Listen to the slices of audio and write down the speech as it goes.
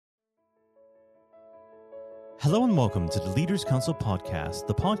Hello and welcome to the Leaders Council podcast,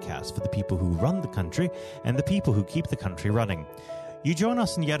 the podcast for the people who run the country and the people who keep the country running. You join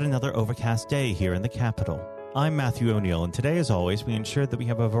us in yet another overcast day here in the capital. I'm Matthew O'Neill, and today, as always, we ensure that we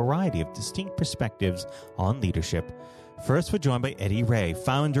have a variety of distinct perspectives on leadership. First, we're joined by Eddie Ray,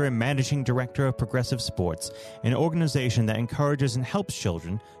 founder and managing director of Progressive Sports, an organization that encourages and helps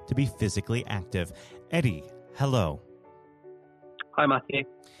children to be physically active. Eddie, hello. Hi, Matthew.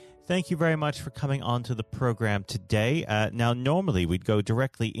 Thank you very much for coming on to the program today. Now, normally we'd go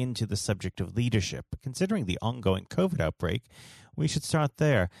directly into the subject of leadership, but considering the ongoing COVID outbreak, we should start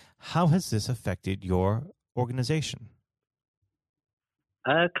there. How has this affected your organization?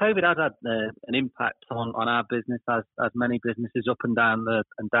 COVID has had an impact on our business, as many businesses up and down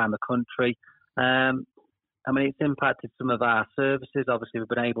the country. It's impacted some of our services. Obviously, we've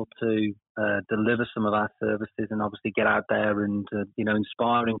been able to deliver some of our services and obviously get out there and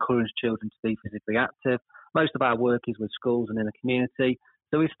inspire and encourage children to be physically active. Most of our work is with schools and in the community,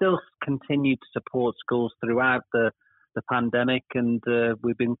 so we've still continued to support schools throughout the pandemic, and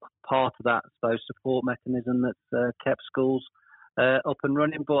we've been part of that support mechanism that's kept schools up and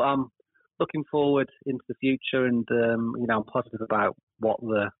running. But I'm looking forward into the future, and I'm positive about what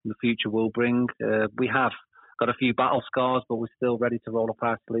the future will bring. We have got a few battle scars, but we're still ready to roll up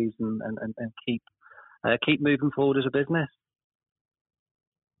our sleeves and keep moving forward as a business.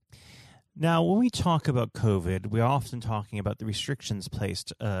 Now, when we talk about COVID, we're often talking about the restrictions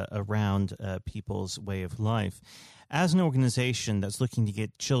placed around people's way of life. As an organization that's looking to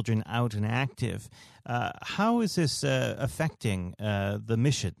get children out and active, how is this affecting the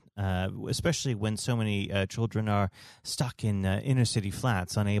mission, especially when so many children are stuck in inner city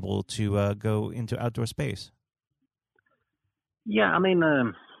flats, unable to go into outdoor space? Yeah, I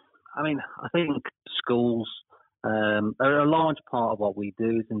think schools are a large part of what we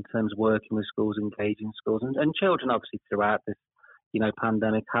do is in terms of working with schools, engaging schools, and children obviously throughout this,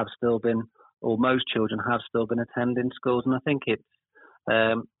 pandemic have still been, or most children have still been attending schools, and I think it's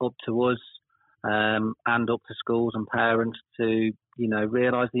up to us and up to schools and parents to,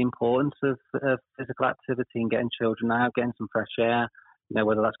 realise the importance of physical activity and getting children out, getting some fresh air,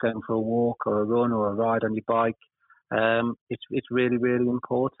 whether that's going for a walk or a run or a ride on your bike. It's really, really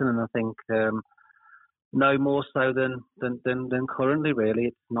important, and I think no more so than currently. Really,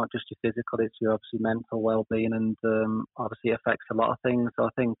 it's not just your physical; it's your obviously mental well-being, and obviously affects a lot of things. So I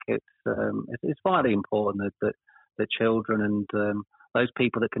think it's vitally important that children and those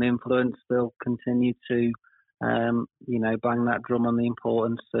people that can influence will continue to bang that drum on the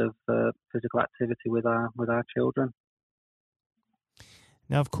importance of physical activity with our children.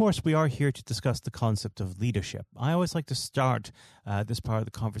 Now, of course, we are here to discuss the concept of leadership. I always like to start this part of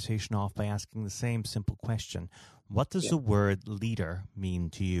the conversation off by asking the same simple question. What does the word leader mean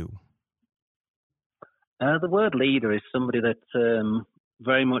to you? The word leader is somebody that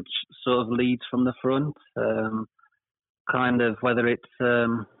very much sort of leads from the front, kind of whether it's,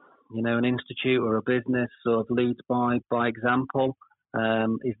 an institute or a business, sort of leads by example,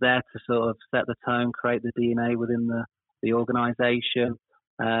 is there to sort of set the tone, create the DNA within the organisation.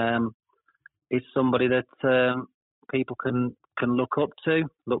 Is somebody that people can look up to,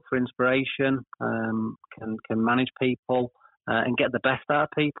 look for inspiration, can manage people and get the best out of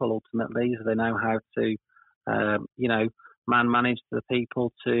people ultimately, so they know how to, manage the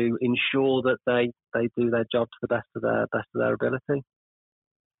people to ensure that they do their job to the best of their ability.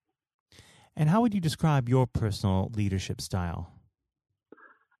 And how would you describe your personal leadership style?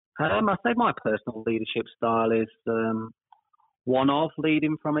 I say my personal leadership style is one of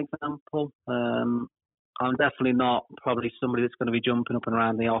leading from example. I'm definitely not probably somebody that's going to be jumping up and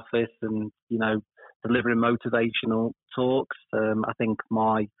around the office and, delivering motivational talks. I think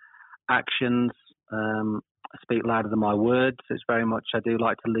my actions speak louder than my words. It's very much, I do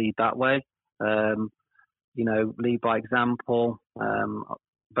like to lead that way. Lead by example.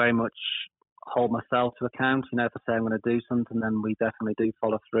 Very much hold myself to account. If I say I'm going to do something, then we definitely do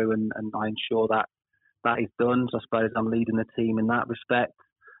follow through, and I ensure that is done. So I suppose I'm leading the team in that respect,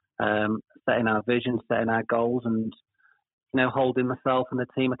 setting our vision, setting our goals, and holding myself and the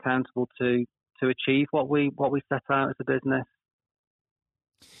team accountable to achieve what we set out as a business.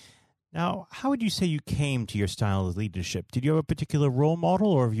 Now, how would you say you came to your style of leadership? Did you have a particular role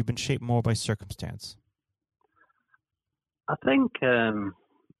model, or have you been shaped more by circumstance? I think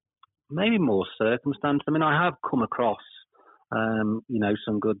maybe more circumstance. I have come across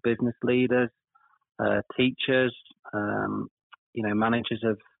some good business leaders, teachers, managers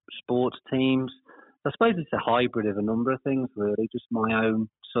of sports teams. I suppose it's a hybrid of a number of things, really, just my own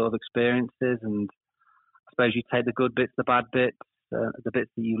sort of experiences. And I suppose you take the good bits, the bad bits, the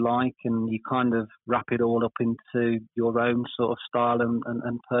bits that you like, and you kind of wrap it all up into your own sort of style and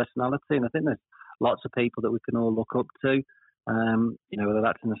personality. And I think there's lots of people that we can all look up to, whether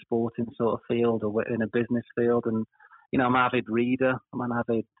that's in the sporting sort of field or in a business field. And, I'm an avid reader, I'm an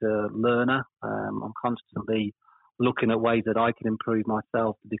avid learner. I'm constantly looking at ways that I can improve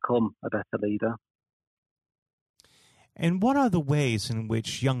myself to become a better leader. And what are the ways in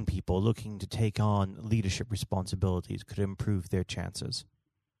which young people looking to take on leadership responsibilities could improve their chances?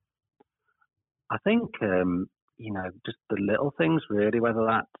 I think, just the little things really, whether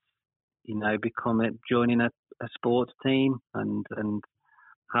that's, joining a sports team and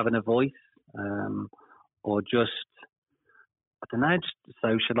having a voice, or just, just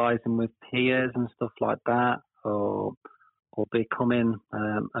socialising with peers and stuff like that, or becoming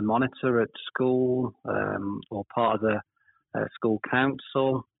a monitor at school, or part of the school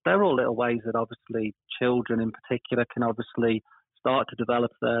council. They're all little ways that obviously children in particular can obviously start to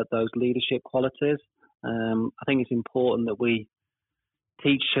develop those leadership qualities. I think it's important that we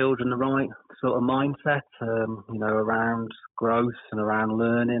teach children the right sort of mindset, around growth and around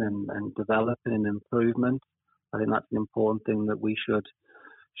learning and developing and improvement. I think that's an important thing that we should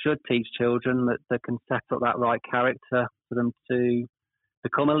teach children, that they can set up that right character for them to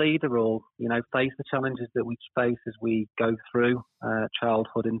become a leader or, face the challenges that we face as we go through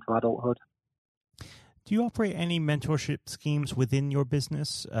childhood into adulthood. Do you operate any mentorship schemes within your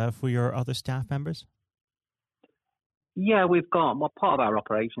business for your other staff members? Yeah, we've got, part of our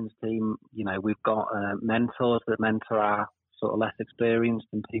operations team, we've got mentors that mentor our sort of less experienced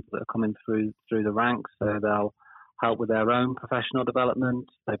and people that are coming through the ranks. So they'll help with their own professional development.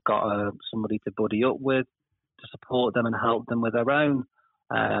 They've got somebody to buddy up with to support them and help them with their own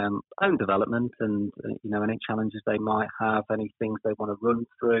development and, any challenges they might have, any things they want to run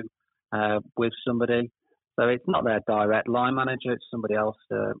through with somebody. So it's not their direct line manager, it's somebody else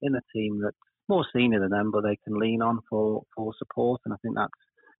in the team that's more senior than them, but they can lean on for support. And I think that's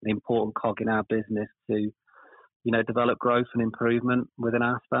an important cog in our business to, develop growth and improvement within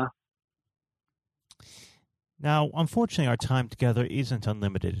our staff. Now, unfortunately, our time together isn't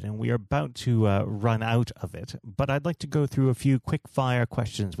unlimited, and we are about to run out of it. But I'd like to go through a few quick-fire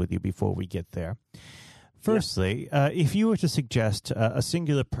questions with you before we get there. Firstly, if you were to suggest a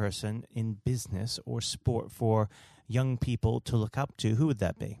singular person in business or sport for young people to look up to, who would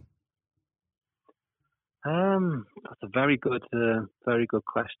that be? That's a very good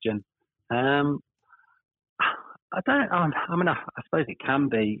question. I suppose it can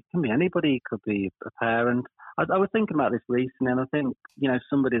be anybody. It could be a parent. I was thinking about this recently, and I think,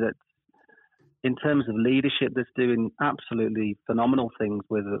 somebody that's, in terms of leadership, that's doing absolutely phenomenal things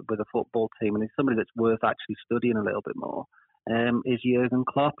with a football team, and it's somebody that's worth actually studying a little bit more, is Jurgen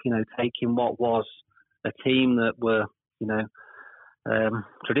Klopp. Taking what was a team that were,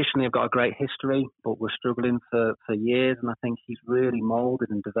 traditionally have got a great history, but were struggling for years, and I think he's really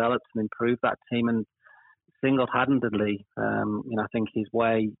moulded and developed and improved that team, and single-handedly, I think his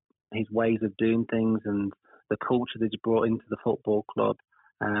ways of doing things and the culture that he's brought into the football club,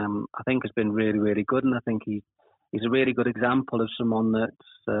 I think has been really, really good. And I think he's a really good example of someone that's,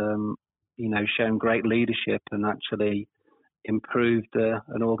 shown great leadership and actually improved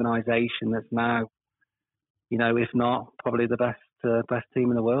an organisation that's now, if not probably the best team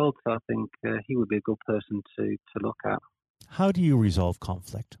in the world. So I think he would be a good person to look at. How do you resolve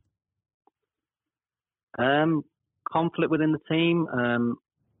conflict? Conflict within the team.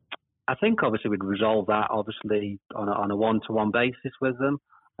 I think obviously we'd resolve that obviously on a one-to-one basis with them.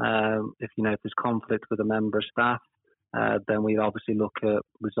 If there's conflict with a member of staff, then we'd obviously look at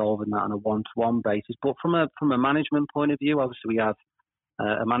resolving that on a one-to-one basis. But from a management point of view, obviously we have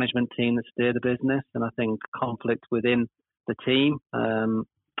a management team that steer the business, and I think conflict within the team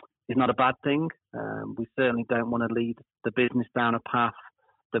is not a bad thing. We certainly don't want to lead the business down a path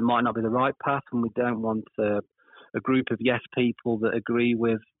that might not be the right path, and we don't want a group of yes people that agree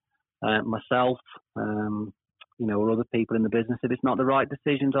with myself, or other people in the business if it's not the right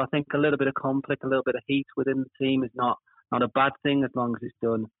decision. So I think a little bit of conflict, a little bit of heat within the team is not a bad thing as long as it's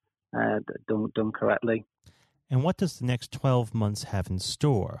done correctly. And what does the next 12 months have in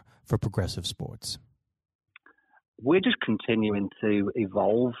store for Progressive Sports? We're just continuing to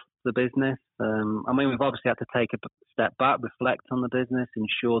evolve the business. We've obviously had to take a step back, reflect on the business,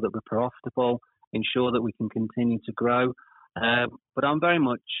 ensure that we're profitable, ensure that we can continue to grow. But I'm very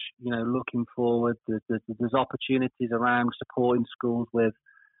much, looking forward. There's opportunities around supporting schools with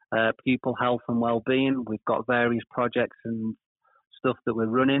pupil health and well-being. We've got various projects and stuff that we're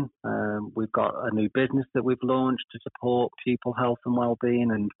running. We've got a new business that we've launched to support pupil health and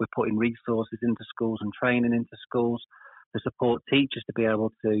well-being, and we're putting resources into schools and training into schools. support teachers to be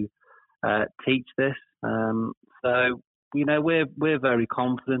able to teach this. So, we're very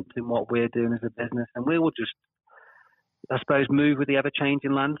confident in what we're doing as a business, and we will just, I suppose, move with the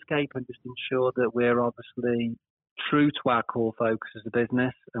ever-changing landscape and just ensure that we're obviously true to our core focus as a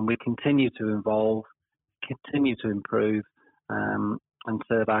business, and we continue to evolve, continue to improve, and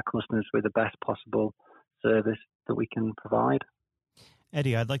serve our customers with the best possible service that we can provide.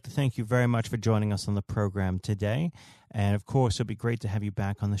 Eddie, I'd like to thank you very much for joining us on the program today. And of course, it'll be great to have you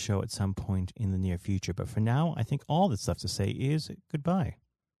back on the show at some point in the near future. But for now, I think all that's left to say is goodbye.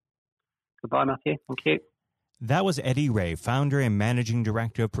 Goodbye, Matthew. Thank you. That was Eddie Ray, founder and managing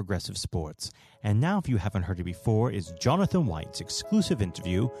director of Progressive Sports. And now, if you haven't heard it before, is Jonathan White's exclusive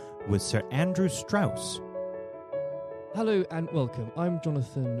interview with Sir Andrew Strauss. Hello and welcome. I'm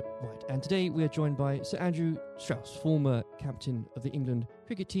Jonathan White, and today we are joined by Sir Andrew Strauss, former captain of the England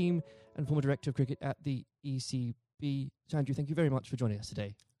cricket team and former director of cricket at the ECB. Sir Andrew, thank you very much for joining us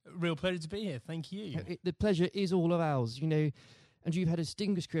today. Real pleasure to be here. Thank you. The pleasure is all of ours. And you've had a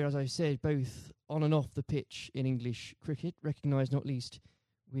distinguished career, as I said, both on and off the pitch in English cricket, recognised not least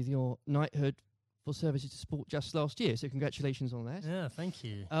with your knighthood for services to sport just last year. So congratulations on that. Yeah, thank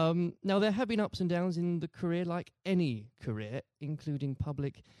you. Now, there have been ups and downs in the career, like any career, including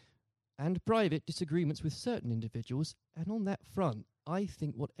public and private disagreements with certain individuals. And on that front, I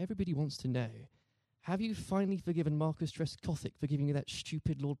think what everybody wants to know, have you finally forgiven Marcus Trescothick for giving you that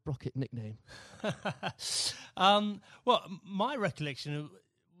stupid Lord Brocket nickname? Well, my recollection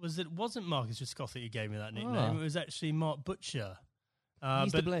was that it wasn't Marcus Trescothick who gave me that nickname. It was actually Mark Butcher.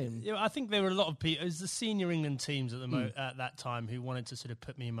 He's to blame. I think there were a lot of people. It was the senior England teams at that time who wanted to sort of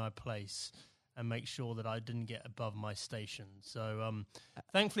put me in my place and make sure that I didn't get above my station. So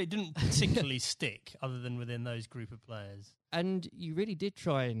thankfully, it didn't particularly stick, other than within those group of players. And you really did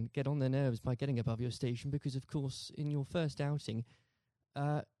try and get on their nerves by getting above your station, because, of course, in your first outing,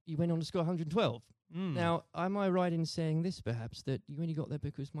 you went on to score 112. Now, am I right in saying this, perhaps, that you only got there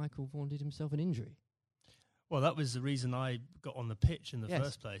because Michael Vaughan did himself an injury? Well, that was the reason I got on the pitch in the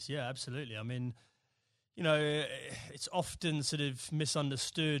first place. Yeah, absolutely. I mean, it's often sort of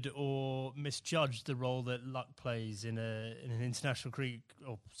misunderstood or misjudged the role that luck plays in an international career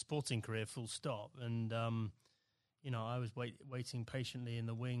or sporting career, full stop. And, I was waiting patiently in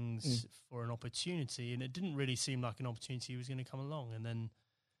the wings for an opportunity, and it didn't really seem like an opportunity was going to come along. And then,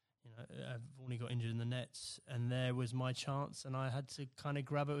 I've only got injured in the nets, and there was my chance, and I had to kind of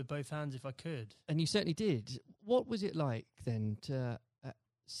grab it with both hands if I could. And you certainly did. What was it like then to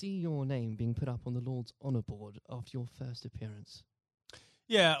see your name being put up on the Lord's Honour Board after your first appearance?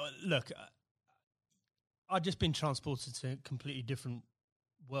 Yeah, look, I'd just been transported to a completely different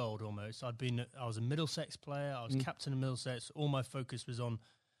world almost. I was a Middlesex player, I was captain of Middlesex, all my focus was on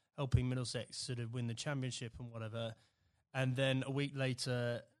helping Middlesex sort of win the championship and whatever. And then a week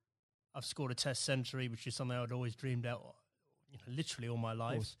later, I've scored a test century, which is something I'd always dreamed out, literally all my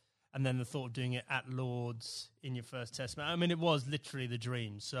life. And then the thought of doing it at Lord's in your first test match. I mean, it was literally the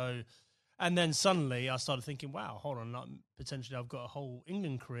dream. So, and then suddenly I started thinking, wow, hold on, potentially I've got a whole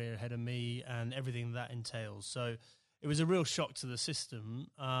England career ahead of me and everything that entails. So it was a real shock to the system.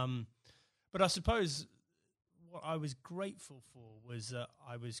 But I suppose what I was grateful for was that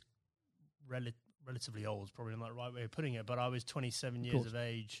I was relatively old, probably not the right way of putting it, but I was 27 years of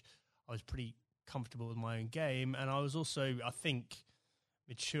age. I was pretty comfortable with my own game, and I was also, I think,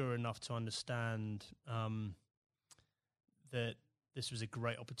 mature enough to understand that this was a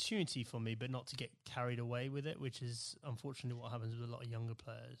great opportunity for me, but not to get carried away with it, which is unfortunately what happens with a lot of younger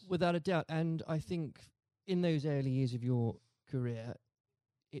players. Without a doubt, and I think in those early years of your career,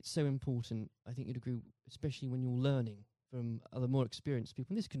 it's so important, I think you'd agree, especially when you're learning from other more experienced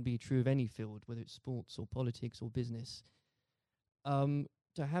people, and this can be true of any field, whether it's sports or politics or business,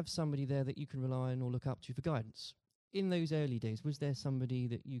 to have somebody there that you can rely on or look up to for guidance. In those early days, was there somebody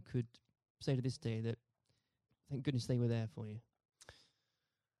that you could say to this day that, thank goodness they were there for you?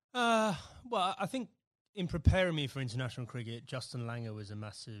 Well, I think in preparing me for international cricket, Justin Langer was a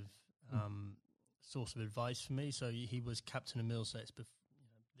massive source of advice for me. So he was captain of Middlesex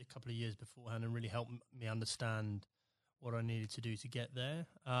a couple of years beforehand and really helped me understand what I needed to do to get there.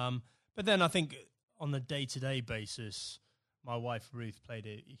 But then I think on the day-to-day basis, my wife Ruth played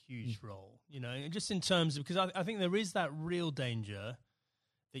a huge role, just in terms of, because I think there is that real danger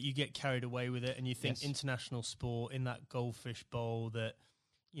that you get carried away with it and you think international sport in that goldfish bowl that,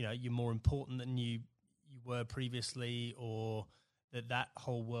 you're more important than you were previously, or that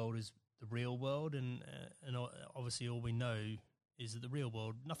whole world is the real world. And obviously all we know is that the real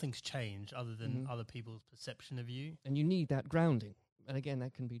world, nothing's changed other than other people's perception of you. And you need that grounding. And again,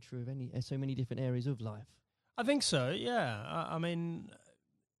 that can be true of so many different areas of life. I think so, yeah. I mean,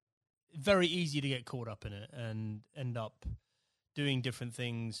 very easy to get caught up in it and end up doing different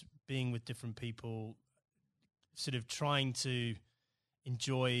things, being with different people, sort of trying to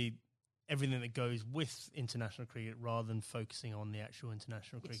enjoy everything that goes with international cricket rather than focusing on the actual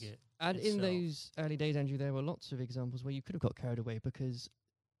international cricket. And itself. in those early days, Andrew, there were lots of examples where you could have got carried away because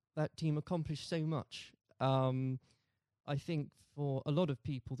that team accomplished so much. I think for a lot of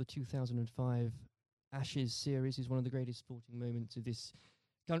people, the 2005 Ashes series is one of the greatest sporting moments of this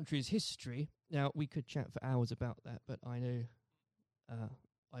country's history. Now, we could chat for hours about that, but I know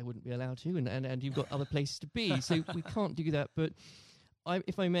I wouldn't be allowed to, and you've got other places to be, so we can't do that. But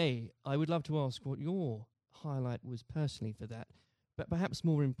if I may, I would love to ask what your highlight was personally for that, but perhaps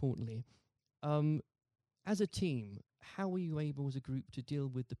more importantly, as a team, how were you able as a group to deal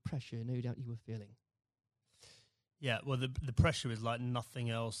with the pressure no doubt you were feeling? Yeah, well, the pressure was like nothing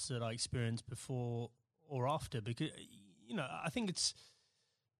else that I experienced before or after, because, you know, I think it's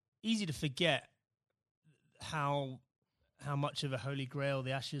easy to forget how much of a holy grail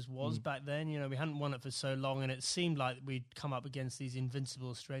the Ashes was back then. You know, we hadn't won it for so long, and it seemed like we'd come up against these invincible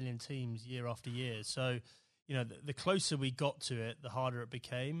Australian teams year after year. So, you know, the closer we got to it, the harder it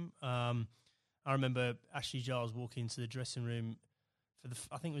became. I remember Ashley Giles walking into the dressing room for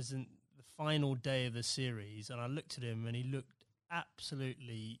I think it was in the final day of the series, and I looked at him and he looked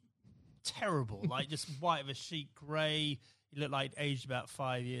absolutely terrible, like just white of a sheet, grey. He looked like he'd aged about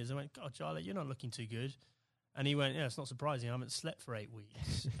 5 years. I went, God, Charlie, you're not looking too good. And he went, yeah, it's not surprising. I haven't slept for 8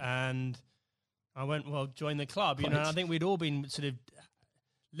 weeks. And I went, well, join the club. You know, and I think we'd all been sort of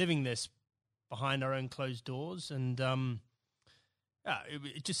living this behind our own closed doors. And yeah,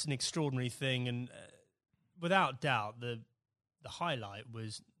 it's just an extraordinary thing. And without doubt, the highlight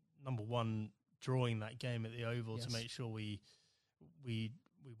was, number one, drawing that game at the Oval to make sure we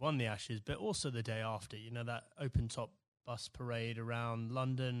won the Ashes, but also the day after, you know, that open-top bus parade around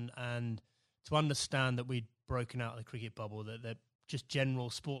London, and to understand that we'd broken out of the cricket bubble, that just general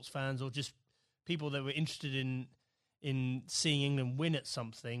sports fans or just people that were interested in seeing England win at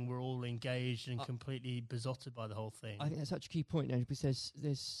something were all engaged and completely besotted by the whole thing. I think that's such a key point, Andrew, because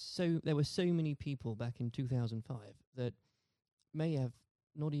there were so many people back in 2005 that may have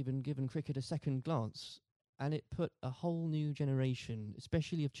not even given cricket a second glance, and it put a whole new generation,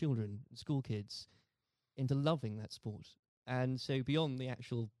 especially of children, school kids, into loving that sport. And so beyond the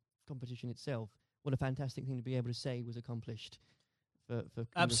actual competition itself, what a fantastic thing to be able to say was accomplished for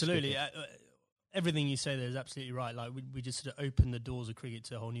absolutely. Everything you say there is absolutely right. Like we just sort of opened the doors of cricket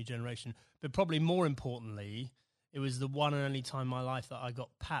to a whole new generation. But probably more importantly, it was the one and only time in my life that I got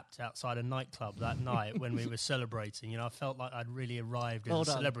papped outside a nightclub that night when we were celebrating. You know, I felt like I'd really arrived as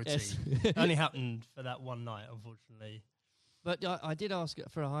a celebrity. Yes. It only happened for that one night, unfortunately. But I did ask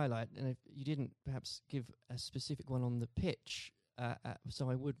for a highlight, and if you didn't perhaps give a specific one on the pitch, so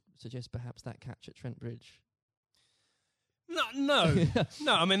I would suggest perhaps that catch at Trent Bridge. No.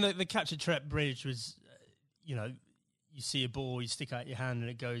 I mean, the catch at Trent Bridge was, you know, you see a ball, you stick out your hand and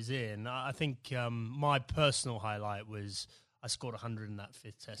it goes in. I think my personal highlight was I scored 100 in that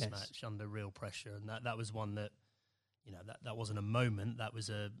fifth test match under real pressure. And that was one that, you know, that wasn't a moment. That was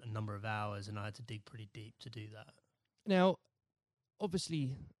a number of hours, and I had to dig pretty deep to do that. Now,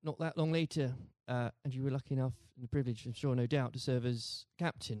 obviously, not that long later, and you were lucky enough and privileged, I'm sure, no doubt, to serve as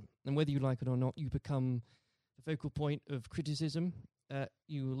captain. And whether you like it or not, you become the focal point of criticism.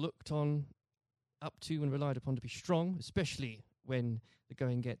 You were looked on, up to, and relied upon to be strong, especially when the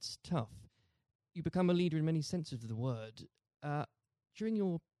going gets tough. You become a leader in many senses of the word. During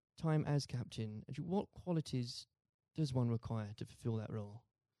your time as captain, what qualities does one require to fulfill that role?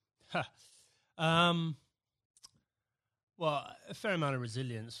 Well, a fair amount of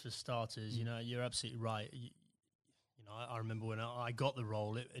resilience for starters. You know, you're absolutely right. You know, I remember when I got the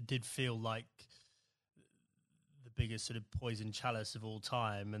role, it did feel like the biggest sort of poison chalice of all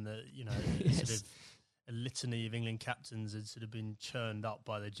time, and that, you know, sort of a litany of England captains had sort of been churned up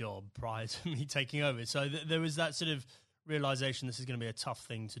by the job prior to me taking over. So there was that sort of realization this is going to be a tough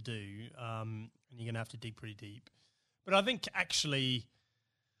thing to do, and you're going to have to dig pretty deep. But I think actually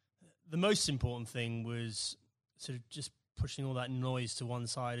the most important thing was sort of just pushing all that noise to one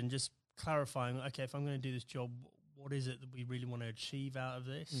side and just clarifying, okay, if I'm going to do this job, what is it that we really want to achieve out of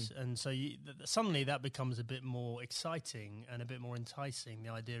this? And so suddenly that becomes a bit more exciting and a bit more enticing, the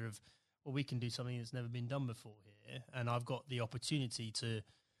idea of, well, we can do something that's never been done before here, and I've got the opportunity to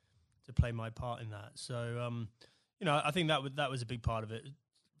play my part in that. So, you know, I think that was a big part of it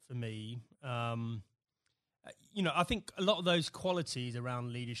for me. You know, I think a lot of those qualities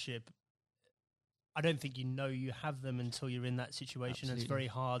around leadership I don't think you have them until you're in that situation. Absolutely. It's very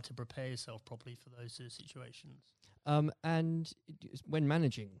hard to prepare yourself properly for those sort of situations. And when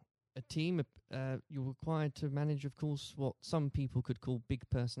managing a team, you're required to manage, of course, what some people could call big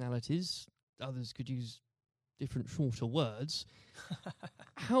personalities. Others could use different, shorter words.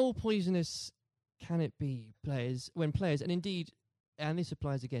 How poisonous can it be, when players, and indeed, and this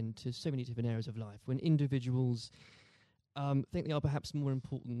applies again to so many different areas of life, when individuals think they are perhaps more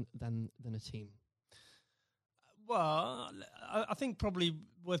important than a team? Well, I think probably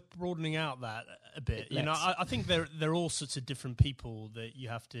worth broadening out that a bit. I think there are all sorts of different people that you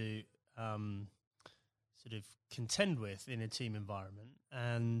have to sort of contend with in a team environment,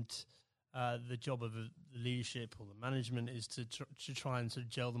 and the job of the leadership or the management is to try and sort of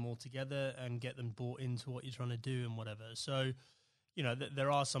gel them all together and get them bought into what you're trying to do and whatever. So,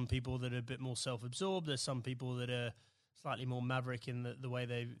 there are some people that are a bit more self-absorbed. There's some people that are slightly more maverick in the way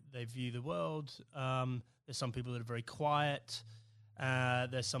they view the world. There's some people that are very quiet.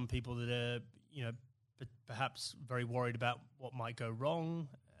 There's some people that are, perhaps very worried about what might go wrong.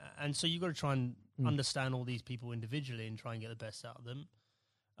 And so you've got to try and understand all these people individually and try and get the best out of them.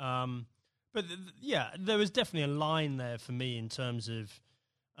 But there was definitely a line there for me in terms of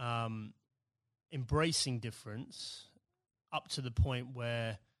embracing difference up to the point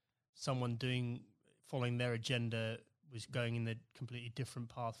where someone following their agenda was going in a completely different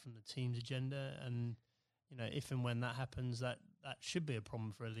path from the team's agenda. And, if and when that happens, that should be a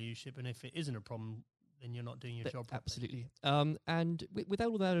problem for a leadership. And if it isn't a problem, then you're not doing your job properly. Absolutely. And with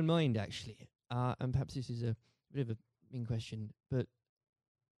all that in mind, actually, and perhaps this is a bit of a mean question, but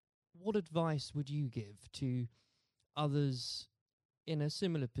what advice would you give to others in a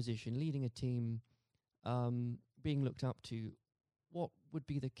similar position, leading a team, being looked up to? What would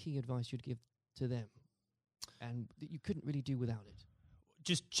be the key advice you'd give to them, and that you couldn't really do without it?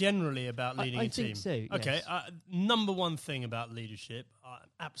 Just generally about leading a team? I think so, Okay, yes. Number one thing about leadership, I'm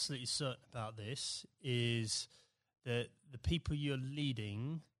absolutely certain about this, is that the people you're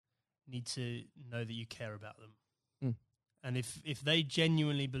leading need to know that you care about them. And if they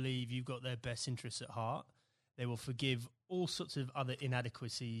genuinely believe you've got their best interests at heart, they will forgive all sorts of other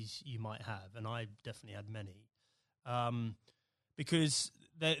inadequacies you might have, and I definitely had many, because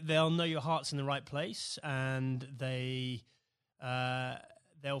they'll know your heart's in the right place, and they'll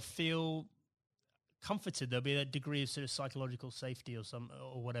feel comforted. There'll be a degree of sort of psychological safety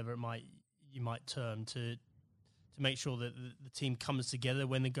or whatever you might term to make sure that the team comes together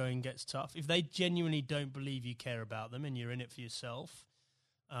when the going gets tough. If they genuinely don't believe you care about them and you're in it for yourself,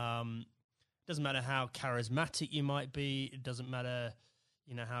 doesn't matter how charismatic you might be. It doesn't matter,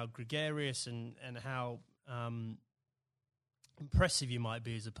 how gregarious and how impressive you might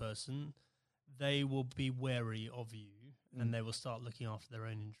be as a person. They will be wary of you, and they will start looking after their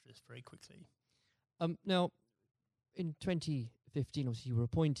own interests very quickly. Now, in 2015, obviously, you were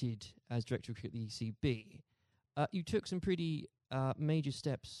appointed as director of cricket at the ECB. You took some pretty major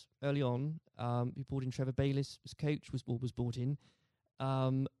steps early on. You brought in Trevor Bayliss as coach, was brought in.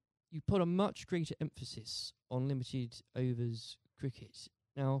 You put a much greater emphasis on limited overs cricket.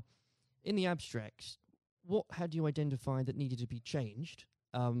 Now, in the abstract, what had you identified that needed to be changed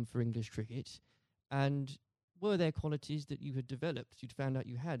for English cricket? And were there qualities that you had developed, you'd found out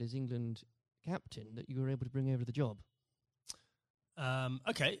you had as England captain, that you were able to bring over the job?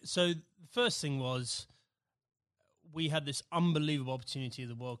 Okay, so the first thing was we had this unbelievable opportunity of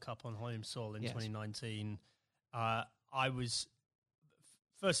the World Cup on home soil in 2019. I was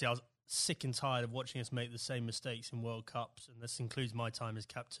sick and tired of watching us make the same mistakes in World Cups, and this includes my time as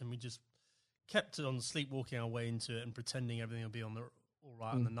captain. We just kept it on sleepwalking our way into it and pretending everything would be all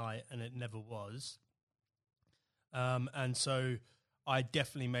right on the night, and it never was. And so I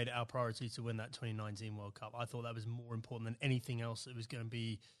definitely made it our priority to win that 2019 World Cup. I thought that was more important than anything else that was going to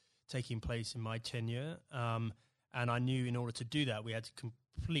be taking place in my tenure. And I knew in order to do that, we had to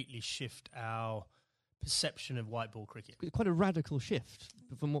completely shift our perception of white ball cricket. Quite a radical shift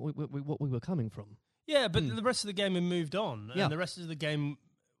from what we were coming from. Yeah, but the rest of the game had moved on. And the rest of the game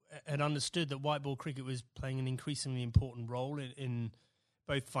had understood that white ball cricket was playing an increasingly important role in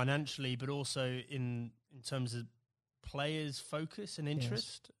both financially, but also in terms of players' focus and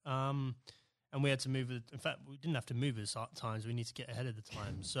interest. Yes. And we had to move. In fact, we didn't have to move at times. We need to get ahead of the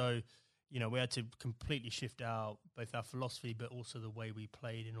time. So, we had to completely shift both our philosophy, but also the way we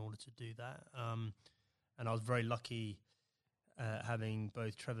played in order to do that. And I was very lucky having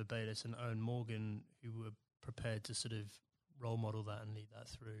both Trevor Bayliss and Owen Morgan, who were prepared to sort of role model that and lead that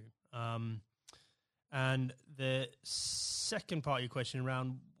through. And the second part of your question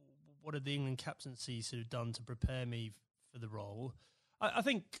around what had the England captaincy sort of done to prepare me for the role, I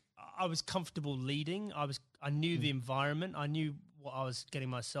think I was comfortable leading. I knew the environment. I knew what I was getting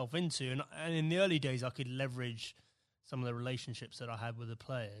myself into, and in the early days, I could leverage some of the relationships that I had with the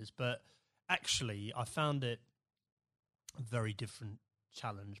players. But actually, I found it a very different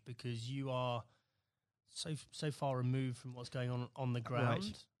challenge because you are so far removed from what's going on the ground,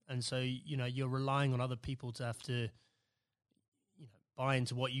 Right. and so you're relying on other people to have to buy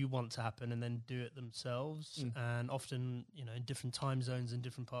into what you want to happen and then do it themselves, and often in different time zones in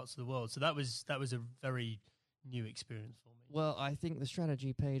different parts of the world. So that was a very new experience for me. Well, I think the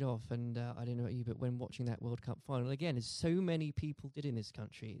strategy paid off, and I don't know about you, but when watching that World Cup final again, as so many people did in this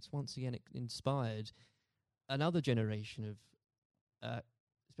country, it's once again inspired another generation of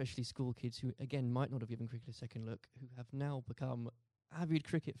especially school kids who again might not have given cricket a second look, who have now become avid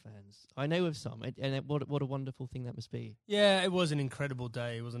cricket fans. I know of some, and what a wonderful thing that must be. Yeah, it was an incredible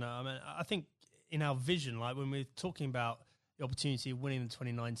day, wasn't it? I mean, I think in our vision, like when we're talking about the opportunity of winning the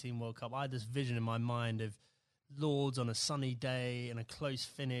 2019 World Cup, I had this vision in my mind of Lords on a sunny day and a close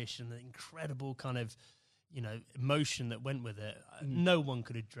finish and the incredible kind of, emotion that went with it. No one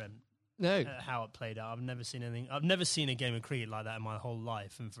could have dreamt how it played out. I've never seen anything. I've never seen a game of cricket like that in my whole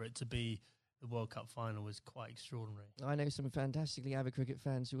life, and for it to be the World Cup final was quite extraordinary. I know some fantastically avid cricket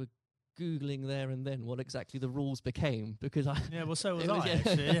fans who were Googling there and then what exactly the rules became, because so was I,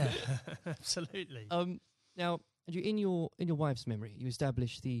 actually, yeah. Absolutely. Now, Andrew, in your wife's memory, you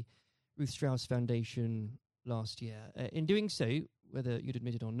established the Ruth Strauss Foundation last year. In doing so, whether you'd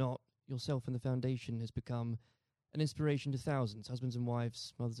admit it or not, yourself and the foundation has become an inspiration to thousands, husbands and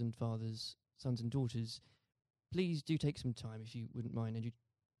wives, mothers and fathers, sons and daughters. Please do take some time, if you wouldn't mind, Andrew,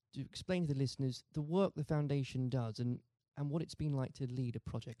 to explain to the listeners the work the foundation does and what it's been like to lead a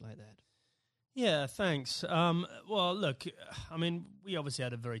project like that. Yeah, thanks. Well, look, I mean, we obviously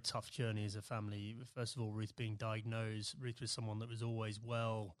had a very tough journey as a family. First of all, Ruth being diagnosed. Ruth was someone that was always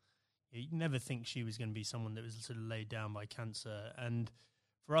well. You'd never think she was going to be someone that was sort of laid down by cancer. And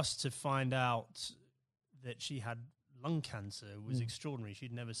for us to find out that she had lung cancer was extraordinary.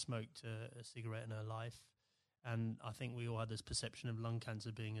 She'd never smoked a cigarette in her life. And I think we all had this perception of lung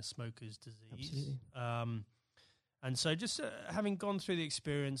cancer being a smoker's disease. Absolutely. And so just having gone through the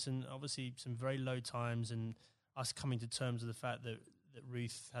experience and obviously some very low times and us coming to terms with the fact that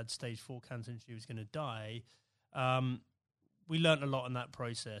Ruth had stage 4 cancer and she was going to die, we learnt a lot in that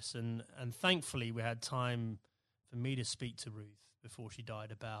process. And thankfully we had time for me to speak to Ruth before she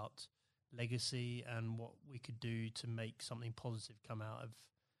died about legacy and what we could do to make something positive come out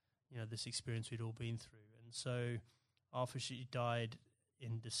of this experience we'd all been through. And so after she died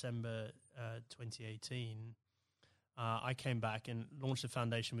in December 2018, I came back and launched the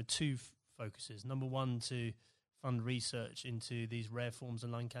foundation with two focuses. Number one, to fund research into these rare forms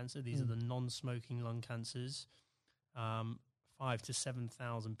of lung cancer. These are the non-smoking lung cancers. 5,000 to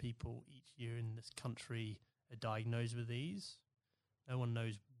 7,000 people each year in this country are diagnosed with these. No one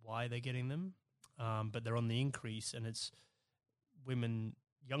knows why they're getting them, but they're on the increase, and it's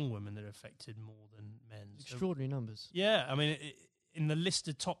young women that are affected more than men. Extraordinary numbers. Yeah, I mean, in the list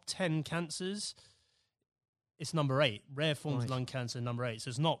of top 10 cancers, it's number 8. Rare forms of lung cancer, number 8. So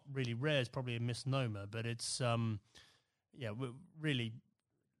it's not really rare. It's probably a misnomer, but it's we're really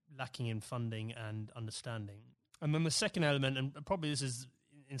lacking in funding and understanding. And then the second element, and probably this is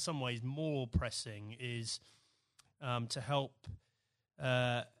in some ways more pressing, is to help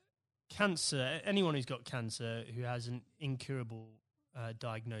cancer. Anyone who's got cancer who has an incurable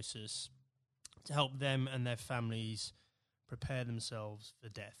diagnosis, to help them and their families prepare themselves for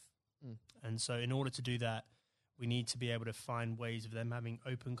death. And so in order to do that, we need to be able to find ways of them having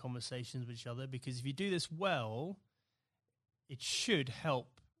open conversations with each other, because if you do this well, it should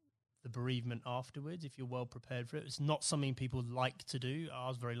help the bereavement afterwards if you're well prepared for it. It's not something people like to do. I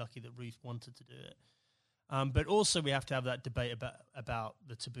was very lucky that Ruth wanted to do it. But also we have to have that debate about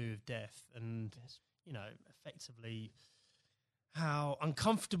the taboo of death and, effectively how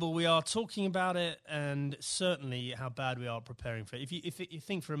uncomfortable we are talking about it, and certainly how bad we are preparing for it. If you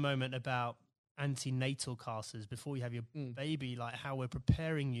think for a moment about antenatal classes before you have your baby, like how we're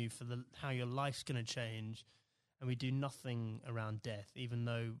preparing you for how your life's going to change, and we do nothing around death, even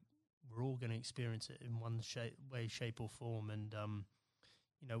though we're all going to experience it in one way, shape or form. And,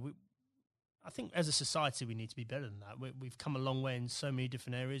 I think as a society we need to be better than that. We've come a long way in so many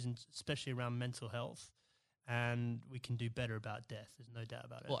different areas, and especially around mental health. And we can do better about death. There's no doubt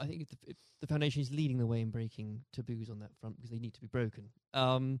about it. Well, I think if the foundation is leading the way in breaking taboos on that front, because they need to be broken.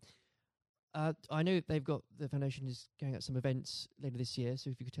 I know the foundation is going out some events later this year. So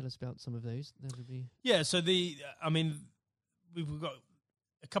if you could tell us about some of those, that would be. Yeah. So we've got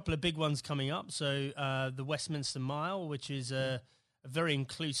a couple of big ones coming up. So the Westminster Mile, which is a very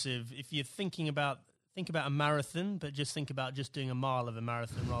inclusive. If you're think about a marathon, but just think about just doing a mile of a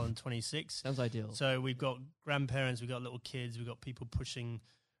marathon rather than 26. Sounds ideal. So we've got grandparents, we've got little kids, we've got people pushing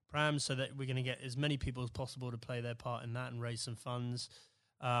prams, so that we're going to get as many people as possible to play their part in that and raise some funds.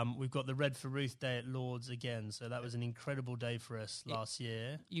 We've got the Red for Ruth Day at Lords again, so that was an incredible day for us last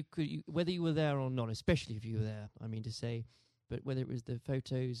year. Whether you were there or not, especially if you were there, I mean to say, but whether it was the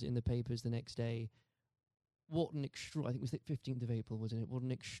photos in the papers the next day, what an I think it was the 15th of April, wasn't it? What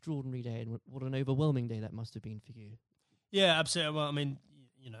an extraordinary day, and what an overwhelming day that must have been for you. Yeah, absolutely. Well, I mean,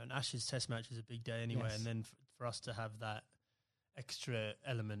 an Ashes Test match is a big day anyway, yes. And then for us to have that extra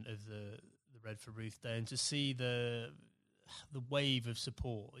element of the Red for Ruth Day and to see the wave of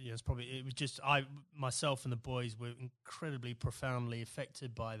support, myself and the boys were incredibly profoundly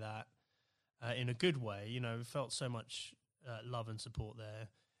affected by that in a good way. We felt so much love and support there.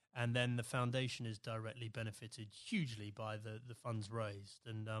 And then the foundation is directly benefited hugely by the funds raised.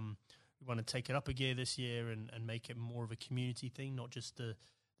 And we want to take it up a gear this year and make it more of a community thing, not just the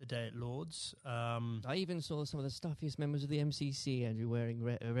day at Lords. I even saw some of the stuffiest members of the MCC, Andrew, wearing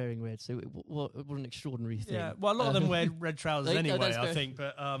red. So what an extraordinary thing. Yeah, well, a lot of them wear red trousers anyway, I think.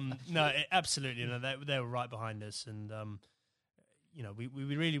 But absolutely. They were right behind us. And,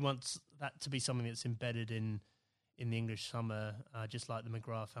 we really want that to be something that's embedded in the English summer, just like the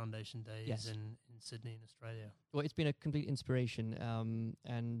McGrath Foundation Days in Sydney in Australia. Well, it's been a complete inspiration,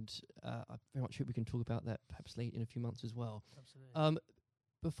 and I very much hope we can talk about that perhaps late in a few months as well. Absolutely.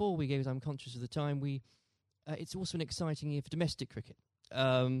 Before we go, as I'm conscious of the time, it's also an exciting year for domestic cricket,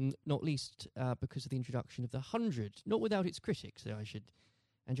 not least because of the introduction of the 100, not without its critics,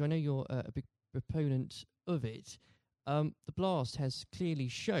 Andrew, I know you're a big proponent of it. The Blast has clearly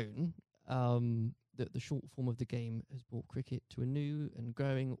shown that the short form of the game has brought cricket to a new and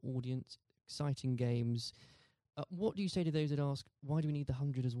growing audience, exciting games. What do you say to those that ask, why do we need the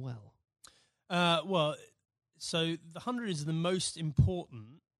 100 as well? So the 100 is the most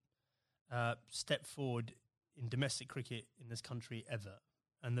important step forward in domestic cricket in this country ever.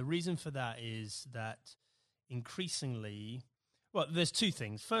 And the reason for that is that increasingly, there's two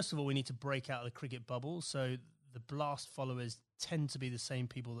things. First of all, we need to break out of the cricket bubble. So the Blast followers tend to be the same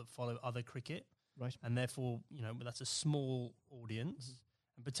people that follow other cricket. Right. And therefore, that's a small audience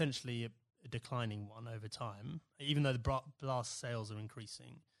and potentially a declining one over time, even though the Blast sales are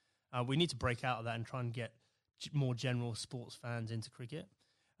increasing. We need to break out of that and try and get more general sports fans into cricket.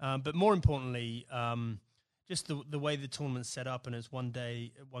 But more importantly, just the way the tournament's set up, and it's one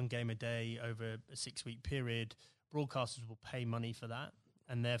game a day over a 6-week period, broadcasters will pay money for that.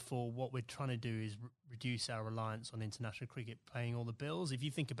 And therefore, what we're trying to do is reduce our reliance on international cricket paying all the bills. If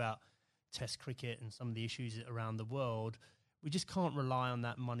you think about Test cricket and some of the issues around the world, we just can't rely on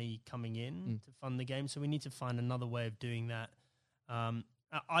that money coming in to fund the game. So we need to find another way of doing that.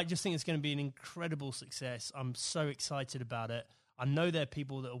 I just think it's going to be an incredible success. I'm so excited about it. I know there are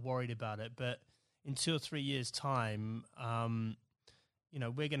people that are worried about it, but in 2 or 3 years' time,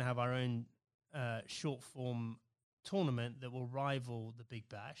 we're going to have our own short form tournament that will rival the Big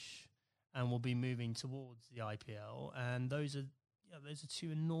Bash, and we'll be moving towards the IPL. And those are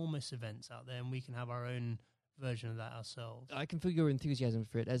two enormous events out there, and we can have our own version of that ourselves. I can feel your enthusiasm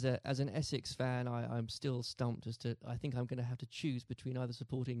for it. As an Essex fan, I'm still stumped as to, I think I'm going to have to choose between either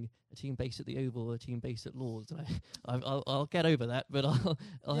supporting a team based at the Oval or a team based at Lords. And I'll get over that, but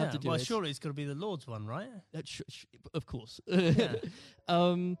I'll have to do it. Well, surely it's got to be the Lords one, right? Of course. Yeah.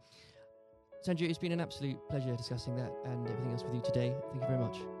 Sanju, it's been an absolute pleasure discussing that and everything else with you today. Thank you very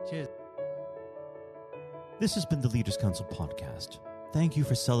much. Cheers. This has been the Leaders Council podcast. Thank you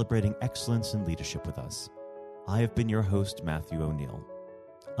for celebrating excellence in leadership with us. I have been your host, Matthew O'Neill.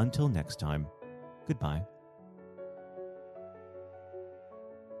 Until next time, goodbye.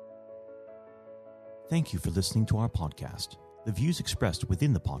 Thank you for listening to our podcast. The views expressed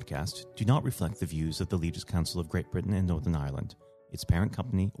within the podcast do not reflect the views of the Leaders Council of Great Britain and Northern Ireland, its parent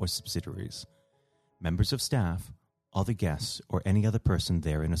company or subsidiaries, members of staff, other guests, or any other person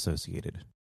therein associated.